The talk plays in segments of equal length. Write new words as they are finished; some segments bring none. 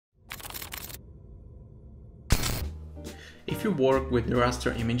If you work with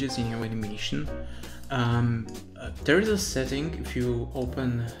raster images in your animation, there is a setting if you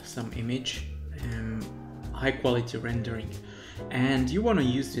open some image, high quality rendering, and you want to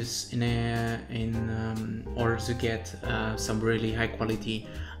use this in order to get some really high quality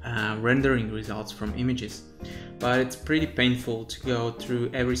rendering results from images. But it's pretty painful to go through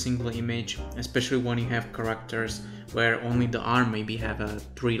every single image, especially when you have characters where only the arm maybe have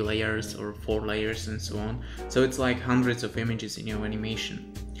 3 layers or 4 layers and so on. So it's like hundreds of images in your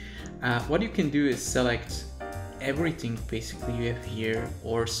animation. What you can do is select everything basically you have here,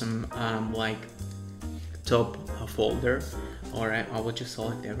 or some like top folder, or I will just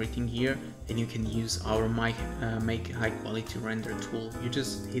select everything here, and you can use our make high quality render tool. You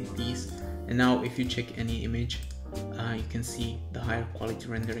just hit these, and now if you check any image, you can see the higher quality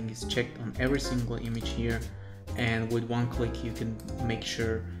rendering is checked on every single image here, and with one click you can make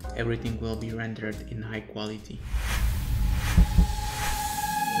sure everything will be rendered in high quality.